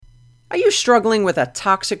Are you struggling with a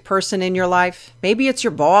toxic person in your life? Maybe it's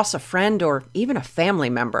your boss, a friend, or even a family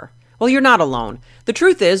member. Well, you're not alone. The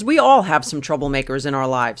truth is, we all have some troublemakers in our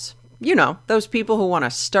lives. You know, those people who want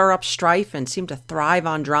to stir up strife and seem to thrive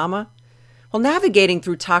on drama. Well, navigating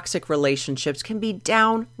through toxic relationships can be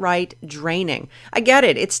downright draining. I get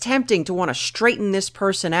it. It's tempting to want to straighten this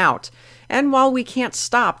person out. And while we can't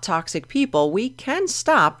stop toxic people, we can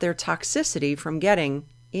stop their toxicity from getting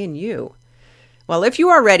in you. Well, if you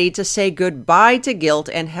are ready to say goodbye to guilt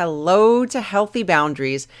and hello to healthy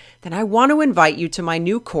boundaries, then I want to invite you to my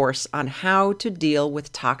new course on how to deal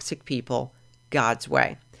with toxic people God's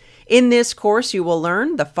way. In this course, you will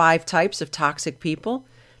learn the 5 types of toxic people,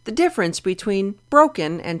 the difference between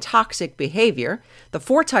broken and toxic behavior, the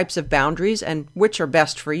 4 types of boundaries and which are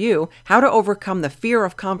best for you, how to overcome the fear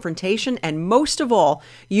of confrontation, and most of all,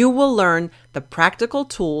 you will learn the practical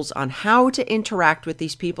tools on how to interact with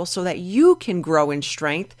these people so that you can grow in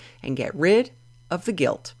strength and get rid of the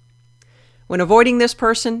guilt. When avoiding this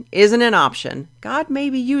person isn't an option, God may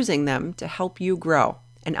be using them to help you grow,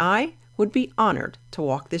 and I would be honored to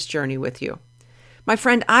walk this journey with you. My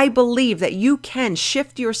friend, I believe that you can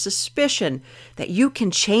shift your suspicion that you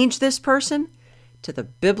can change this person to the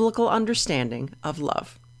biblical understanding of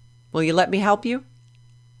love. Will you let me help you?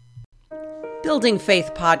 Building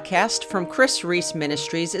Faith Podcast from Chris Reese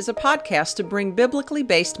Ministries is a podcast to bring biblically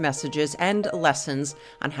based messages and lessons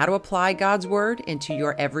on how to apply God's Word into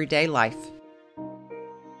your everyday life.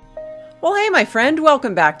 Well, hey, my friend,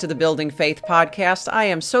 welcome back to the Building Faith Podcast. I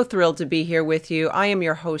am so thrilled to be here with you. I am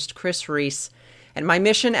your host, Chris Reese. And my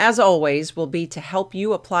mission, as always, will be to help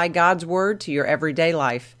you apply God's Word to your everyday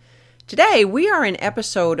life. Today, we are in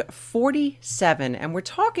episode 47, and we're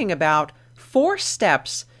talking about 4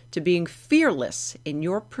 steps to being fearless in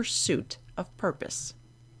your pursuit of purpose.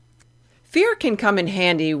 Fear can come in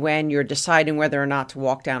handy when you're deciding whether or not to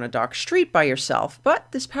walk down a dark street by yourself,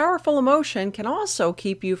 but this powerful emotion can also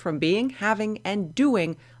keep you from being, having, and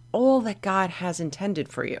doing all that God has intended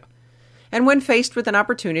for you. And when faced with an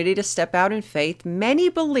opportunity to step out in faith, many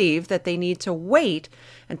believe that they need to wait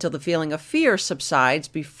until the feeling of fear subsides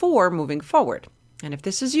before moving forward. And if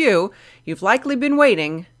this is you, you've likely been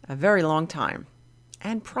waiting a very long time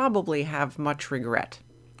and probably have much regret.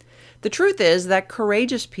 The truth is that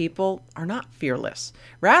courageous people are not fearless.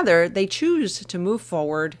 Rather, they choose to move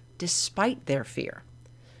forward despite their fear.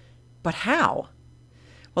 But how?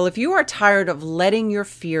 Well, if you are tired of letting your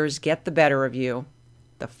fears get the better of you,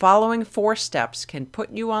 the following 4 steps can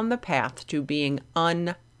put you on the path to being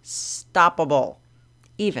unstoppable,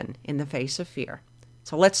 even in the face of fear.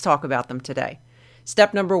 So let's talk about them today.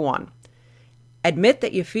 Step number 1, admit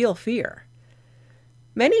that you feel fear.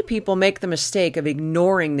 Many people make the mistake of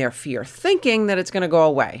ignoring their fear, thinking that it's going to go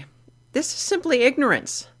away. This is simply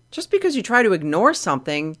ignorance. Just because you try to ignore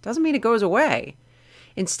something doesn't mean it goes away.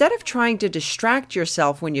 Instead of trying to distract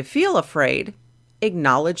yourself when you feel afraid,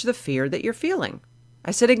 acknowledge the fear that you're feeling. I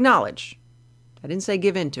said acknowledge. I didn't say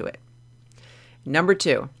give in to it. Number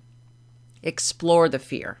 2, explore the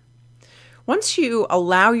fear. Once you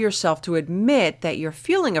allow yourself to admit that you're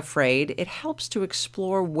feeling afraid, it helps to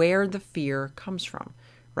explore where the fear comes from.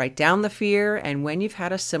 Write down the fear and when you've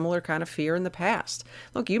had a similar kind of fear in the past.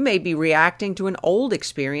 Look, you may be reacting to an old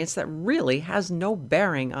experience that really has no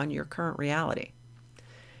bearing on your current reality.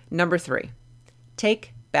 Number 3,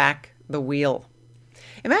 take back the wheel.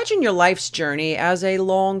 Imagine your life's journey as a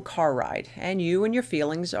long car ride, and you and your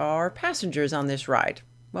feelings are passengers on this ride.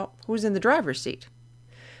 Well, who's in the driver's seat?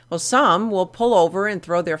 Well, some will pull over and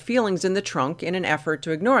throw their feelings in the trunk in an effort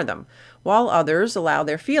to ignore them, while others allow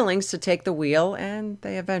their feelings to take the wheel and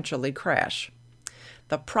they eventually crash.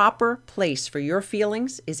 The proper place for your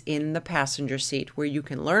feelings is in the passenger seat, where you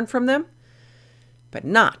can learn from them, but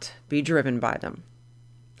not be driven by them.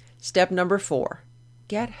 Step number 4,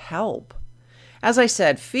 get help. As I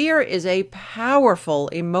said, fear is a powerful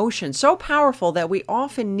emotion, so powerful that we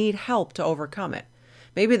often need help to overcome it.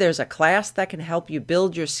 Maybe there's a class that can help you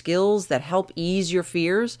build your skills that help ease your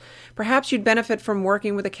fears. Perhaps you'd benefit from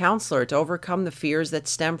working with a counselor to overcome the fears that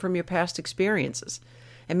stem from your past experiences.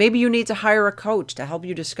 And maybe you need to hire a coach to help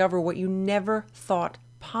you discover what you never thought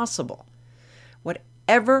possible.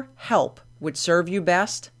 Whatever help would serve you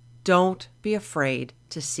best, don't be afraid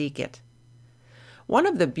to seek it. One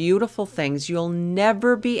of the beautiful things you'll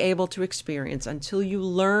never be able to experience until you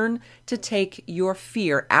learn to take your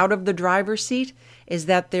fear out of the driver's seat is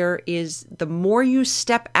that the more you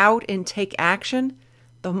step out and take action,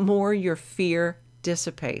 the more your fear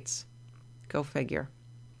dissipates. Go figure.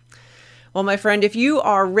 Well, my friend, if you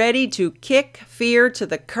are ready to kick fear to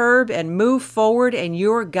the curb and move forward in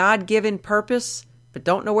your God-given purpose, but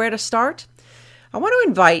don't know where to start, I want to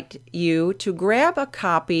invite you to grab a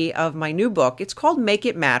copy of my new book. It's called Make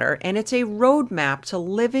It Matter, and it's a roadmap to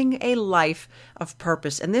living a life of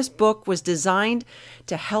purpose. And this book was designed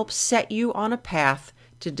to help set you on a path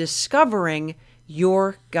to discovering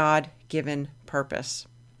your God-given purpose.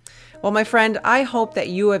 Well, my friend, I hope that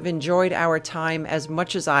you have enjoyed our time as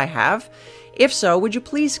much as I have. If so, would you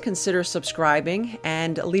please consider subscribing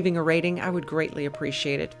and leaving a rating? I would greatly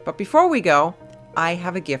appreciate it. But before we go, I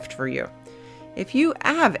have a gift for you. If you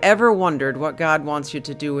have ever wondered what God wants you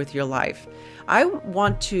to do with your life, I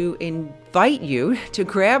want to invite you to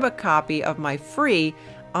grab a copy of my free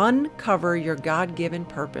Uncover Your God-Given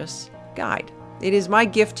Purpose guide. It is my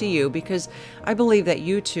gift to you because I believe that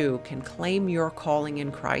you too can claim your calling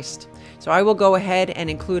in Christ. So I will go ahead and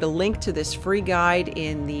include a link to this free guide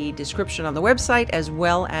in the description on the website as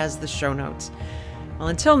well as the show notes. Well,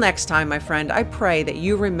 until next time, my friend, I pray that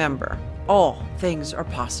you remember all things are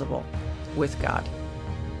possible with God.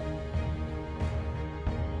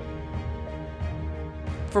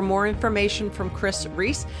 For more information from Chris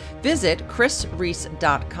Reese, visit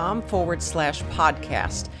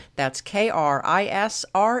chrisreese.com/podcast. That's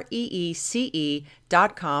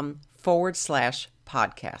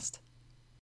KRISREECE.com/podcast.